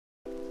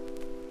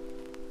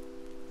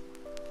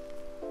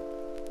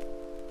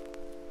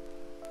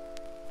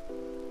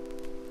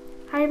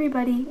Hi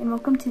everybody, and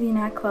welcome to the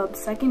ENACT Club's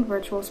second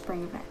virtual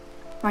spring event.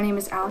 My name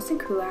is Allison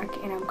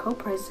Kulak, and I'm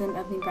co-president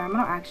of the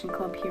Environmental Action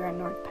Club here at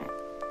North Penn.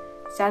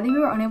 Sadly, we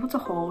were unable to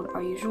hold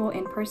our usual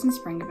in-person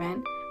spring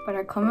event, but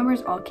our club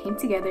members all came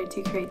together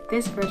to create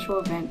this virtual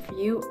event for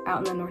you out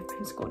in the North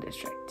Penn School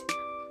District.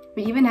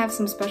 We even have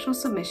some special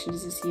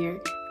submissions this year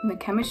from the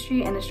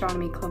chemistry and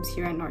astronomy clubs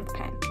here at North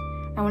Penn.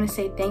 I want to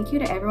say thank you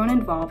to everyone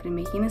involved in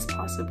making this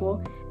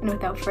possible, and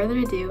without further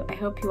ado, I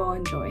hope you all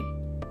enjoy.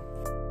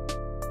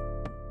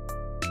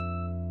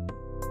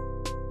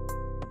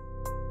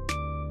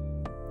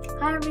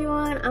 Hi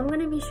everyone, I'm going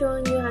to be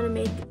showing you how to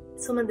make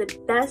some of the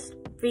best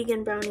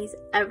vegan brownies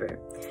ever.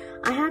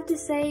 I have to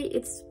say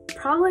it's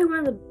probably one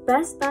of the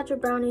best batch of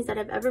brownies that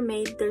I've ever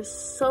made. They're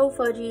so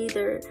fudgy,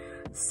 they're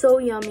so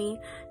yummy,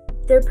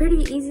 they're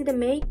pretty easy to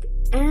make,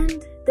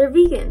 and they're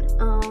vegan.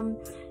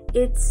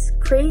 It's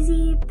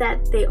crazy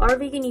that they are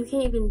vegan. You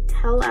can't even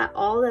tell at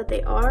all that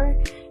they are.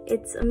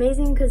 It's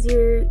amazing because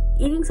you're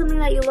eating something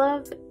that you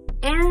love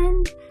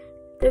and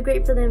they're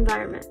great for the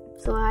environment.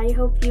 So I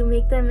hope you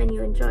make them and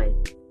you enjoy.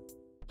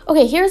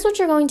 Okay, here's what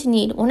you're going to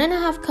need.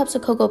 1.5 cups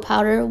of cocoa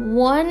powder,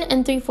 1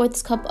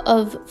 3/4 cup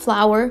of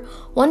flour,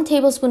 1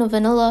 tablespoon of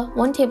vanilla,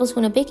 1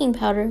 tablespoon of baking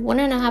powder,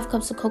 1.5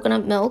 cups of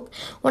coconut milk,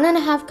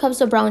 1.5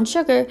 cups of brown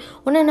sugar,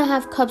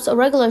 1.5 cups of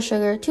regular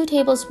sugar, 2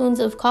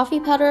 tablespoons of coffee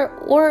powder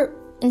or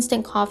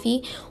instant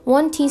coffee,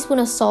 1 teaspoon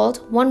of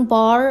salt, 1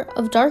 bar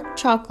of dark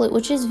chocolate,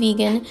 which is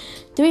vegan,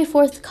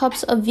 3/4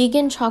 cups of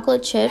vegan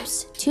chocolate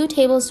chips, 2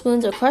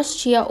 tablespoons of crushed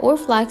chia or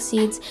flax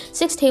seeds,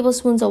 6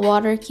 tablespoons of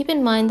water. Keep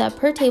in mind that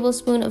per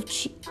tablespoon of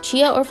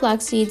chia or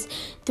flax seeds,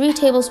 3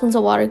 tablespoons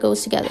of water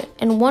goes together,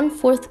 and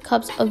 1/4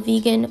 cups of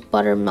vegan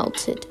butter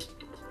melted.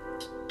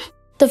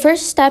 The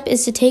first step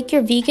is to take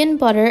your vegan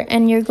butter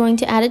and you're going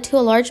to add it to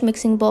a large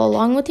mixing bowl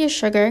along with your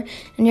sugar,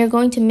 and you're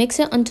going to mix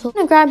it until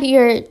you grab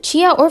your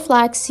chia or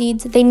flax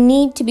seeds. They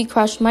need to be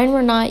crushed. Mine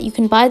were not. You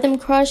can buy them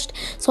crushed.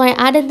 So I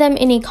added them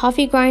in a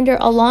coffee grinder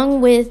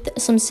along with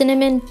some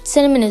cinnamon.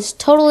 Cinnamon is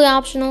totally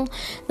optional.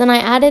 Then I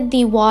added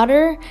the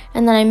water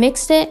and then I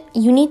mixed it.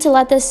 You need to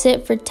let this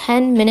sit for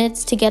 10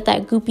 minutes to get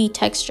that goopy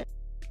texture.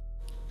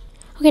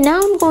 Okay,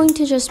 now I'm going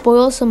to just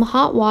boil some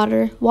hot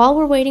water. While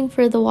we're waiting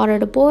for the water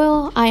to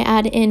boil, I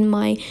add in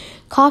my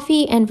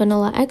coffee and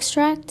vanilla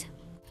extract.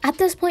 At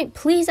this point,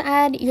 please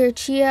add your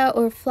chia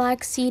or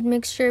flax seed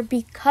mixture.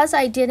 Because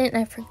I didn't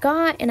and I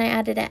forgot and I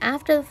added it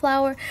after the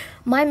flour,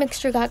 my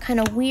mixture got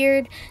kind of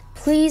weird.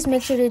 Please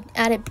make sure to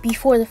add it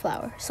before the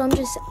flour. So I'm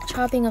just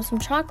chopping up some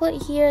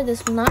chocolate here.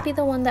 This will not be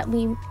the one that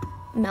we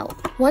melt.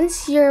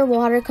 Once your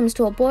water comes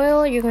to a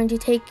boil, you're going to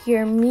take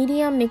your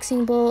medium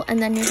mixing bowl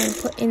and then you're going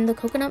to put in the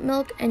coconut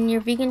milk and your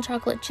vegan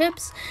chocolate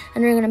chips,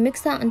 and you're going to mix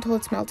that until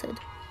it's melted.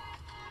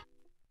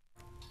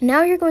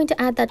 Now you're going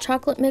to add that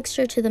chocolate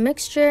mixture to the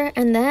mixture,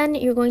 and then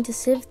you're going to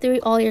sieve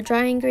through all your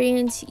dry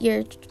ingredients,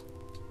 your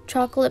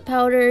chocolate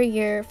powder,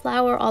 your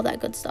flour, all that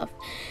good stuff.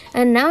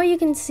 And now you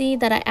can see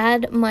that I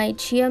add my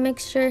chia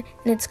mixture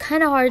and it's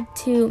kind of hard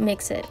to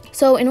mix it.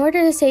 So in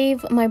order to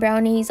save my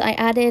brownies, I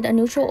added a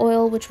neutral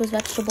oil, which was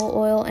vegetable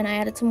oil, and I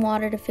added some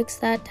water to fix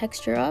that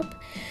texture up.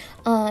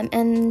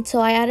 And so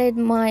I added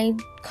my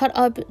cut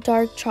up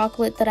dark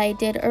chocolate that I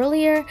did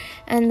earlier,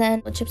 and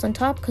then the chips on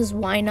top because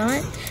why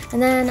not. And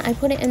then I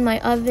put it in my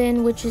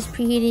oven, which is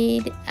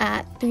preheated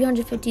at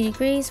 350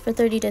 degrees for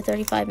 30 to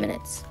 35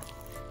 minutes.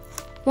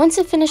 Once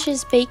it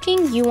finishes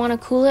baking, you want to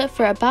cool it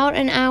for about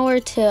an hour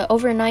to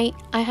overnight.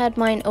 I had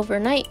mine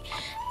overnight,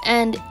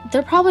 and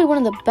they're probably one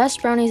of the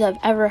best brownies I've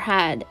ever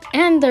had.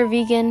 And they're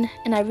vegan,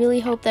 and I really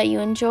hope that you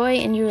enjoy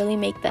and you really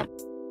make them.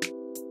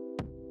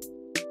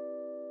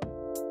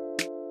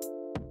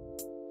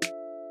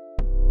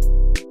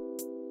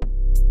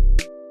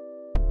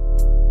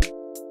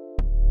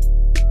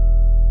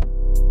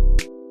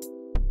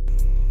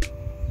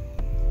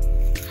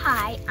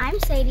 Hi, I'm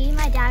Sadie.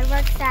 My dad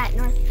works at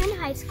North Penn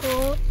High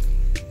School,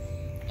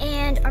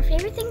 and our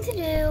favorite thing to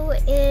do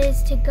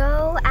is to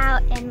go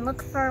out and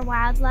look for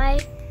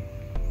wildlife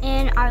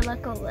in our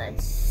local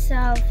woods. So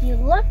if you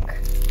look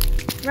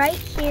right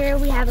here,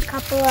 we have a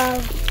couple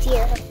of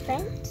deer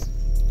prints.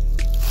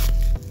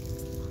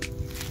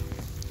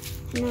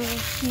 And over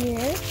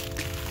here.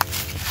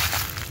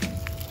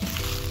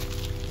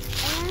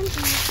 And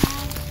we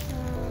have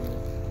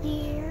some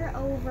deer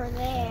over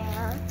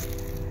there.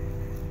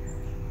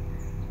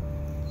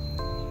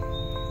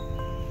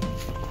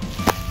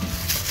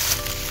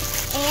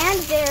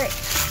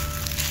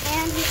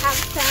 And we have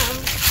some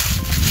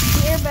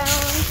deer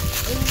bones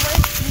over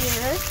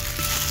here.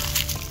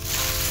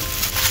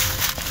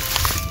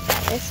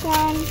 This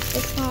one,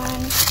 this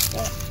one,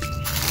 this.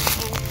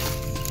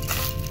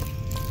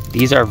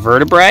 These are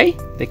vertebrae.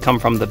 They come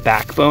from the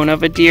backbone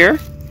of a deer.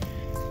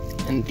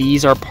 And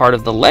these are part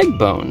of the leg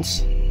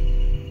bones.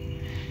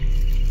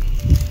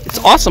 It's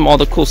awesome all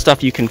the cool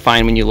stuff you can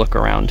find when you look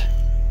around.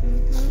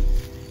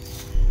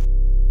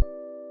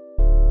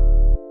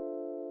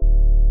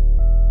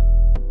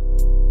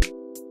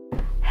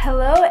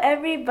 Hello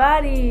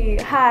everybody!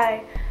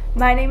 Hi,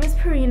 my name is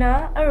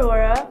Parina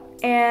Aurora,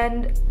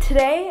 and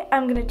today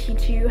I'm going to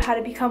teach you how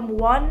to become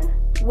one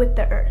with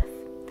the earth.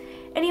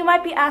 And you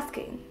might be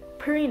asking,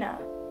 Purina,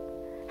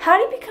 how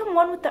do you become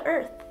one with the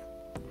earth?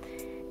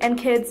 And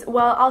kids,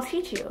 well, I'll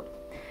teach you.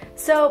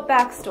 So,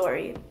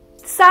 backstory.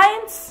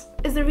 Science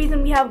is the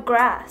reason we have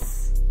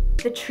grass,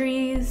 the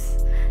trees,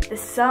 the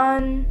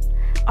sun,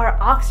 our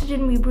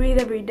oxygen we breathe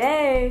every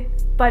day,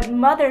 but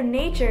Mother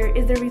Nature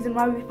is the reason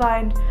why we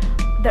find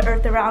the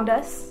earth around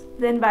us,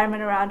 the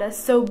environment around us,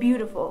 so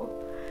beautiful.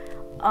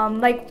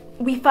 Like,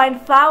 we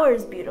find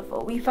flowers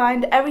beautiful, we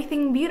find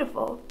everything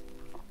beautiful.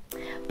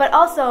 But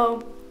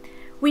also,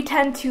 we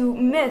tend to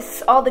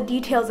miss all the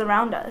details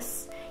around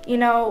us. You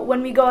know,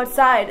 when we go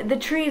outside, the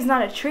tree is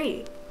not a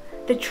tree.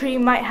 The tree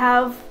might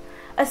have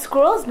a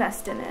squirrel's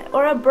nest in it,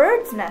 or a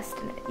bird's nest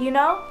in it, you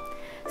know?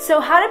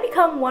 So how to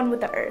become one with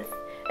the earth?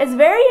 It's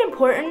very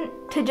important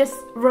to just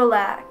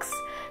relax.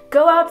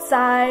 Go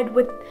outside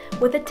with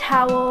a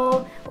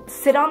towel,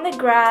 sit on the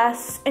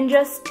grass, and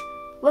just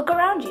look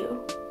around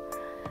you.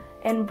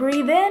 And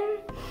breathe in,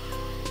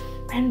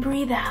 and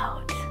breathe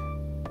out.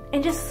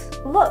 And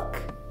just look.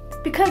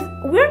 Because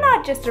we're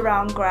not just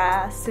around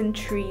grass and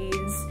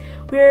trees.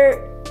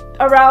 We're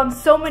around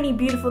so many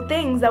beautiful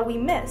things that we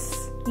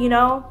miss, you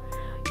know?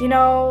 You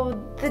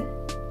know, the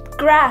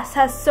grass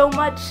has so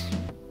much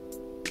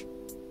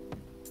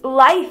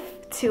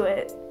life to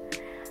it.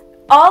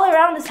 All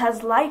around us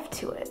has life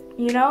to it,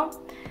 you know?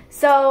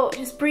 So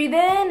just breathe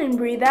in and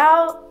breathe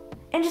out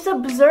and just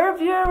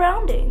observe your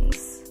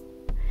surroundings.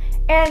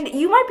 And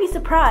you might be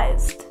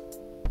surprised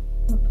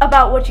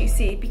about what you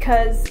see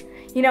because,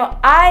 you know,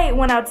 I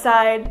went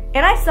outside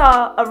and I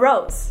saw a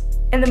rose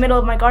in the middle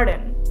of my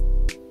garden.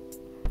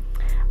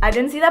 I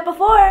didn't see that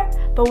before,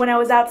 but when I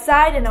was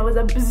outside and I was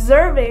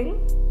observing,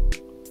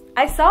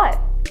 I saw it.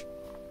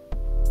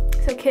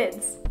 So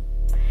kids,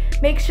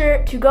 make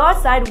sure to go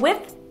outside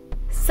with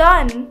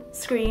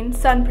sunscreen,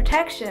 sun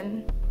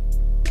protection,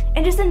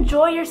 and just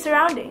enjoy your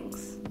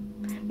surroundings.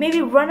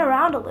 Maybe run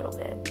around a little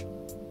bit.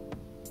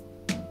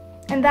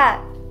 And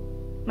that,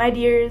 my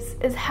dears,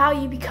 is how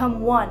you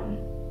become one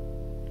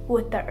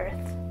with the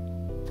earth.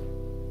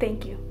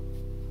 Thank you.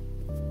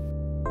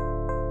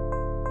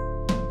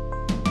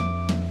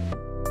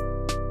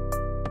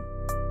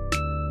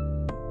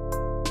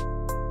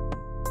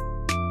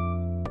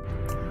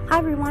 Hi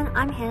everyone,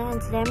 I'm Hannah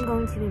and today I'm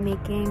going to be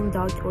making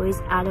dog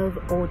toys out of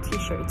old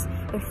t-shirts.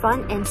 They're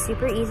fun and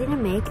super easy to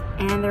make,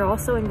 and they're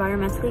also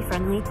environmentally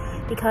friendly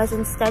because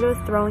instead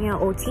of throwing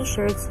out old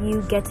t-shirts,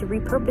 you get to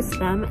repurpose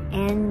them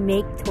and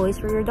make toys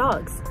for your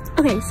dogs.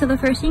 Okay, so the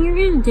first thing you're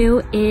going to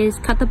do is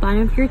cut the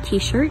bottom of your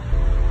t-shirt.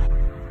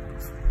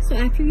 So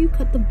after you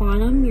cut the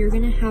bottom, you're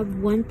going to have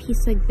one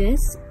piece like this,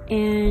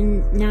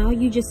 and now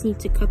you just need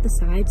to cut the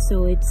sides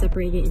so it's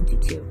separated into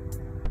two.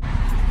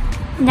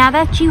 Now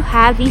that you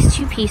have these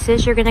two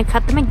pieces, you're going to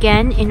cut them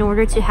again in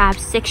order to have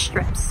 6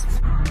 strips.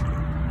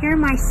 Here are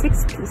my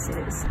 6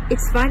 pieces.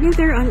 It's fine if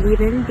they're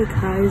uneven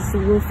because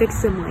we'll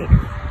fix them later.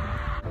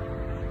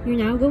 You're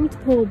now going to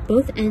pull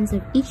both ends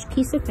of each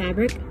piece of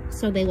fabric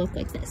so they look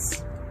like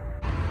this.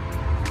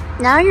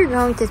 Now you're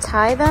going to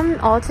tie them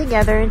all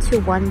together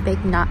into one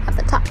big knot at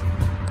the top.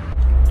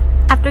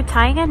 After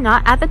tying a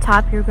knot at the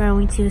top, you're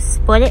going to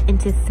split it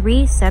into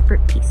 3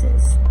 separate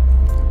pieces.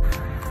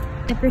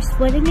 After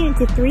splitting it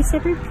into 3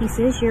 separate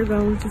pieces, you're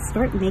going to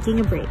start making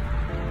a braid.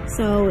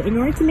 So in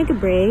order to make a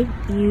braid,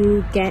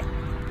 you get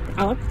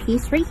our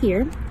piece right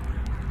here,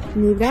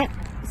 move that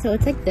so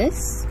it's like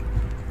this,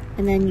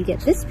 and then you get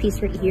this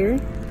piece right here,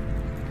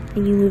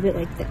 and you move it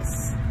like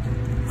this.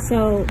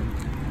 So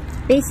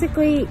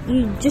basically,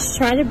 you just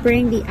try to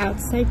bring the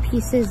outside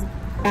pieces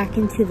back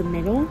into the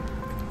middle,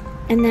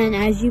 and then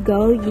as you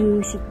go,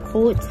 you should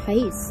pull it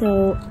tight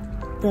so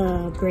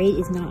the braid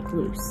is not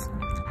loose.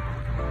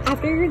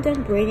 After you're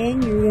done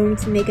braiding, you're going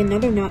to make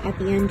another knot at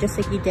the end just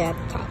like you did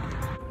at the top.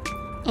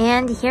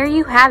 And here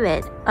you have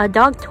it, a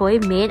dog toy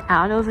made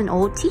out of an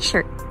old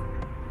t-shirt.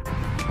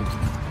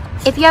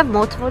 If you have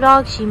multiple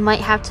dogs, you might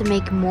have to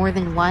make more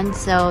than one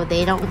so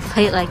they don't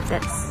fight like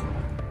this.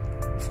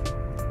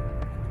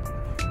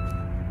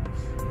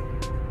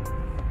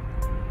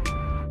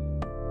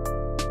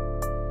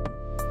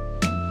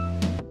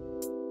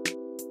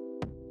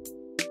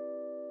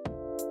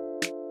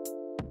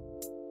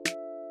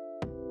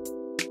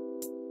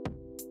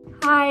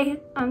 Hi,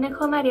 I'm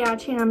Nicole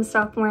Mariachi and I'm a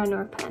sophomore at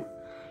North Penn.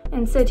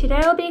 And so today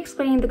I'll be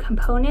explaining the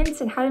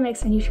components and how to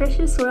mix a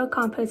nutritious soil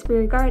compost for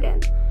your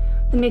garden.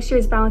 The mixture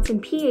is balanced in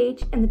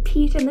pH, and the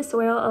peat in the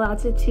soil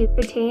allows it to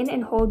retain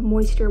and hold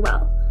moisture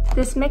well.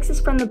 This mix is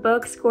from the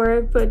book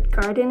Square Foot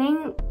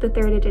Gardening, the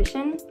 3rd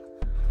edition.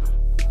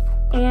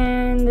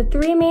 And the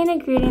 3 main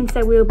ingredients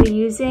that we'll be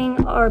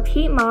using are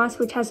peat moss,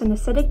 which has an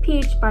acidic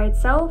pH by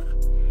itself,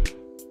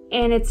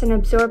 and it's an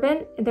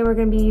absorbent. And then we're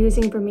going to be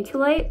using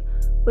vermiculite,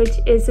 which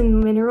is a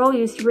mineral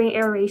used to bring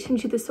aeration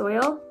to the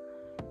soil.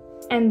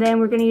 And then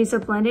we're going to use a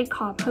blended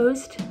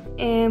compost,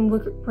 and we're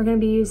going to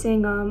be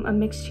using a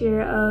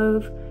mixture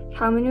of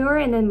cow manure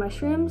and then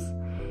mushrooms.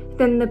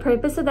 Then the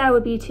purpose of that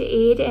would be to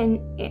aid in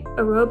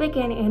aerobic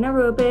and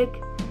anaerobic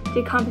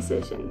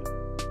decomposition.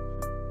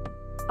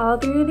 All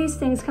three of these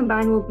things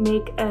combined will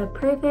make a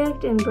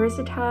perfect and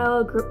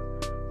versatile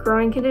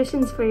growing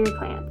conditions for your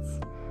plants.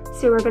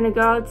 So we're gonna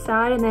go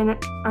outside and then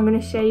I'm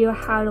gonna show you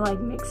how to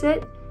mix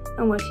it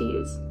and what to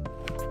use.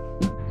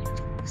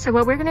 So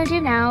what we're gonna do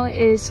now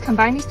is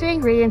combine these three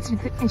ingredients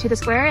into the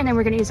square, and then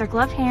we're gonna use our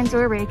gloved hands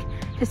or a rake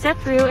to step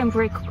through and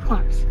break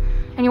clumps.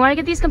 And you wanna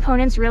get these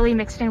components really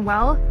mixed in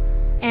well,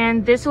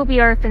 and this will be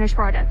our finished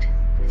product.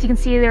 As you can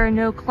see, there are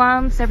no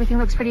clumps, everything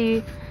looks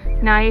pretty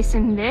nice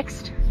and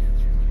mixed.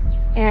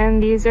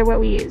 And these are what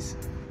we use.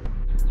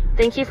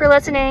 Thank you for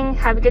listening.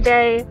 Have a good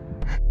day.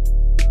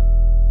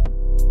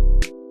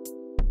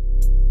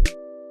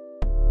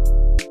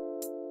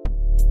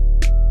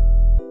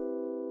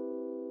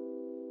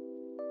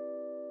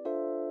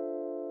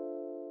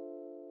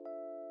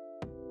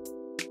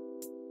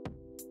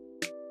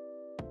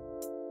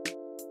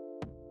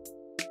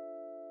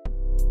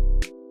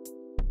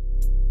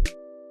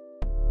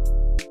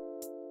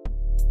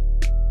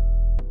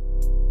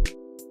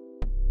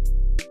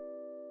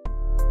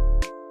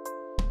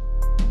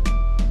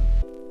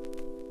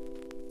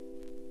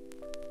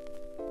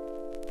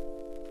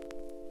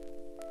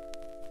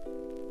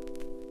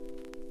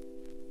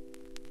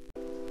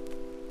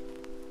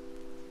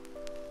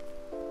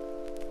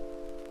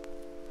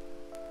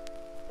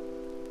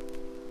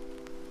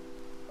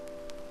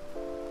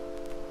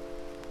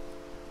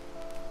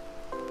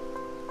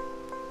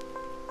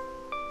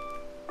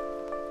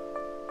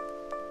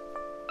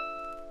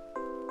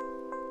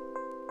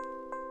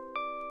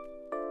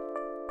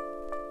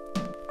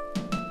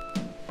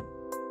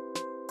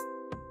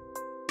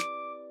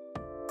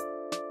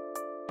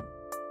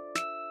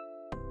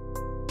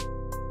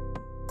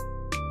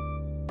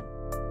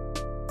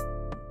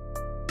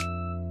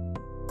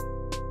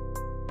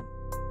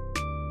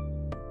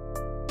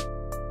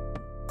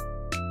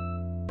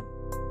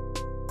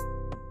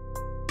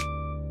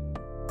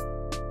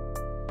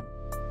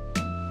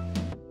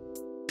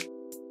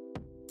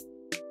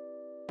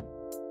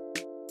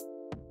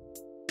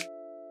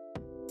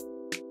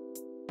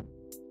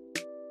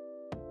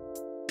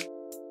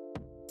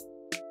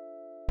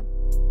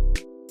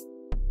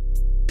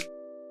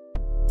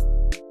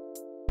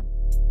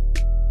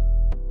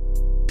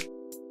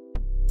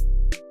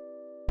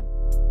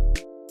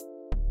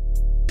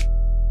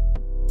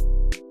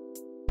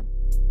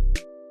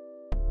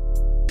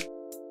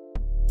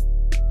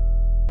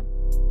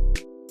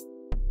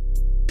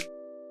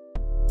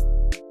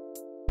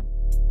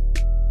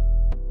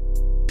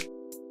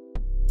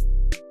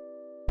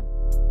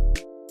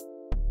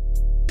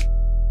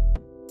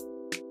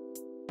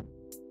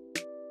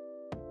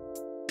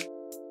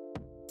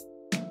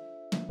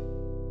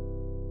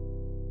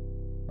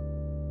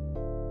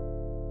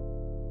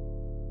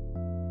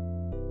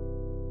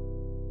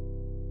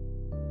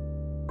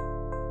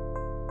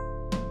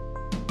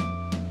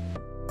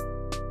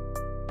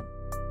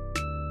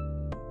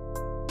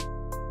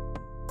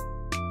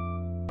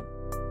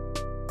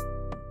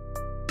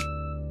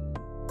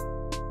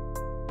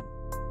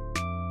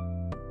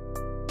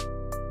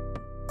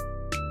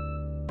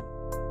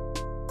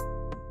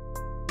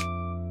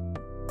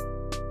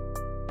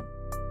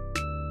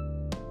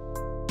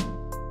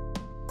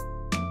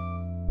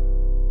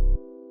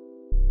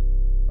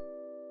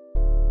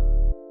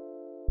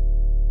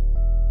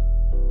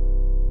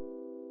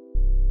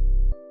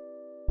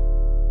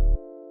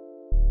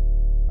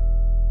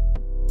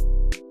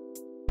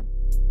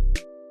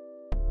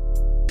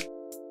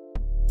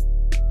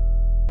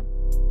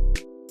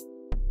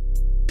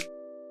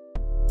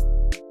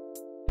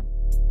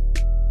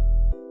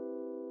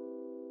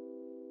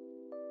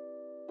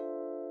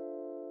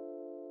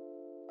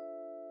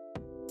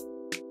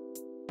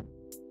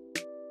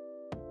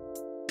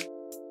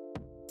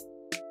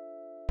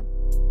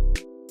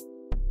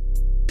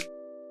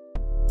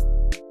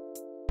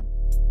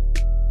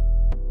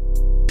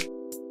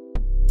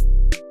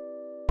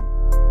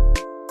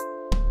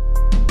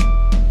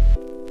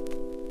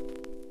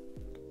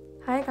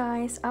 Hi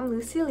guys, I'm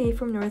Lucy Lee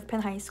from North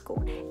Penn High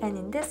School, and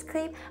in this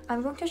clip,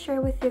 I'm going to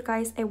share with you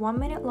guys a 1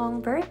 minute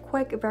long, very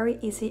quick, very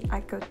easy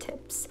eco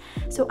tips.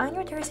 So I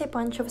know there's a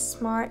bunch of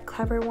smart,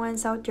 clever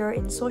ones out there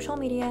in social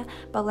media,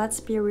 but let's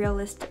be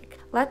realistic.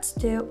 Let's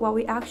do what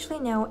we actually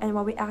know and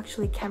what we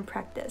actually can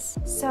practice.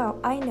 So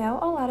I know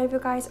a lot of you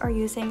guys are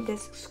using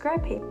these square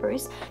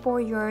papers for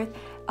your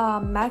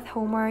math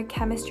homework,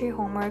 chemistry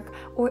homework,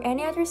 or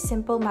any other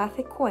simple math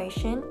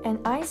equation, and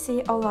I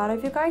see a lot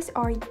of you guys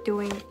are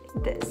doing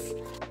this.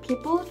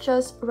 People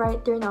just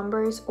write their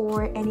numbers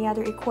or any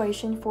other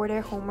equation for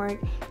their homework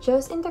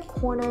just in the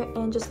corner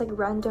in just like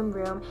random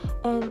room,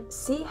 and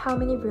see how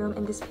many room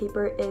in this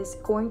paper is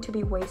going to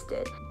be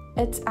wasted.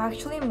 It's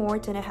actually more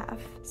than a half.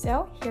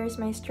 So here's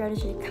my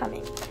strategy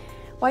coming.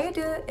 What you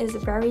do is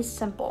very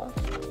simple.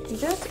 You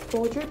just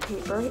fold your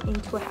paper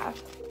into a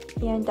half,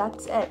 and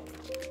that's it.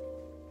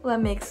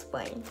 Let me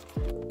explain.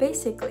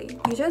 Basically,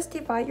 you just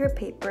divide your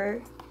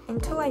paper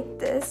into like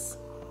this,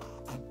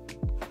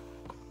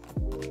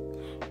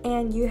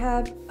 and you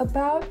have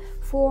about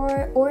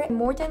 4, or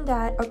more than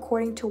that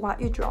according to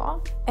what you draw.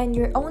 And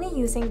you're only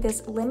using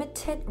this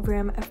limited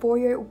room for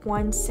your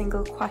one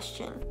single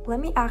question.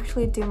 Let me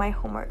actually do my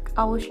homework.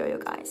 I will show you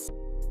guys.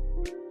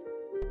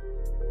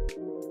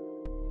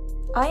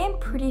 I am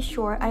pretty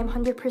sure, I'm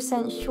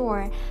 100%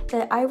 sure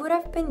that I would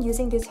have been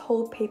using this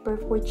whole paper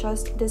for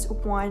just this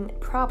one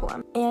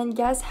problem. And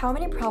guess how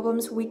many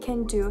problems we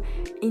can do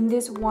in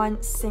this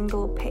one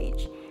single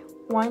page?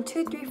 1,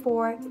 2, 3,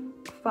 4,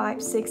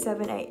 5, 6,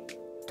 7, 8.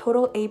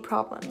 Total 8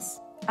 problems.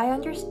 I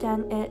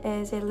understand it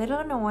is a little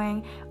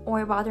annoying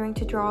or bothering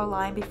to draw a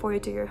line before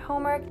you do your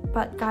homework,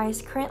 but guys,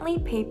 currently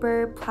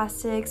paper,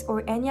 plastics,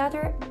 or any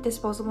other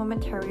disposable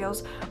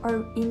materials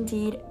are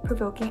indeed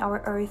provoking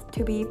our earth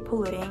to be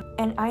polluting,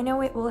 and I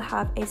know it will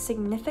have a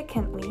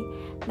significantly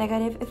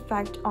negative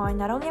effect on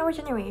not only our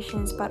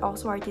generations but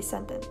also our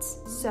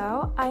descendants.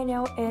 So I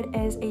know it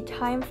is a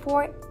time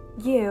for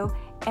you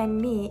and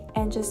me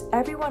and just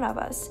every one of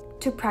us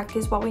to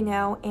practice what we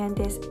know and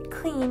this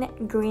clean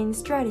green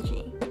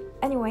strategy.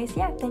 Anyways,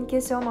 yeah, thank you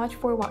so much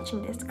for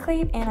watching this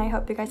clip, and I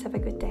hope you guys have a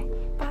good day.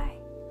 Bye!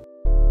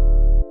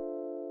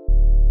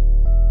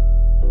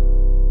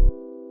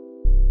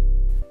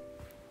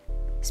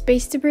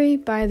 Space debris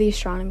by the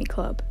Astronomy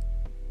Club.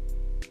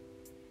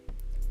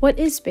 What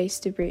is space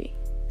debris?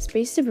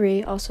 Space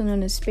debris, also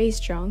known as space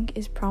junk,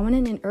 is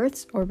prominent in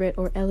Earth's orbit,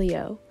 or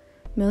LEO.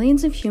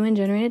 Millions of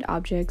human-generated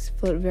objects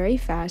float very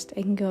fast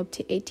and can go up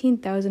to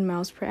 18,000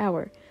 miles per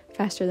hour,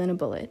 faster than a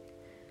bullet.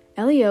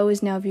 LEO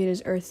is now viewed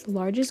as Earth's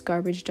largest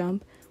garbage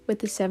dump,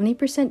 with a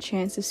 70%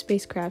 chance of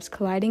spacecrafts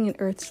colliding in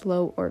Earth's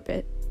low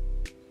orbit.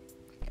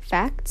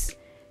 Facts: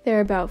 there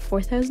are about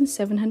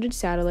 4,700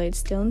 satellites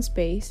still in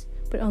space,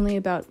 but only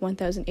about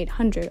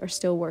 1,800 are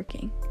still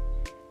working.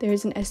 There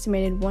is an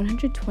estimated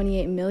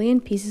 128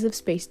 million pieces of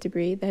space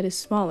debris that is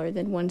smaller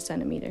than 1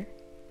 centimeter.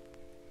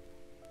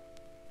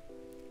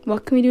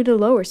 What can we do to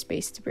lower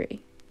space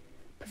debris?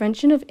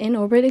 Prevention of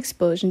in-orbit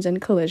explosions and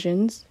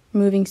collisions,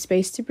 removing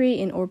space debris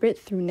in orbit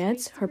through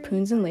nets,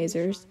 harpoons, and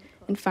lasers,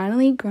 and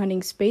finally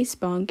grounding space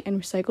bunk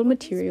and recycled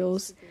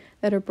materials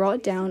that are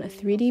brought down a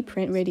 3D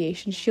print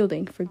radiation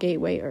shielding for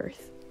Gateway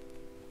Earth.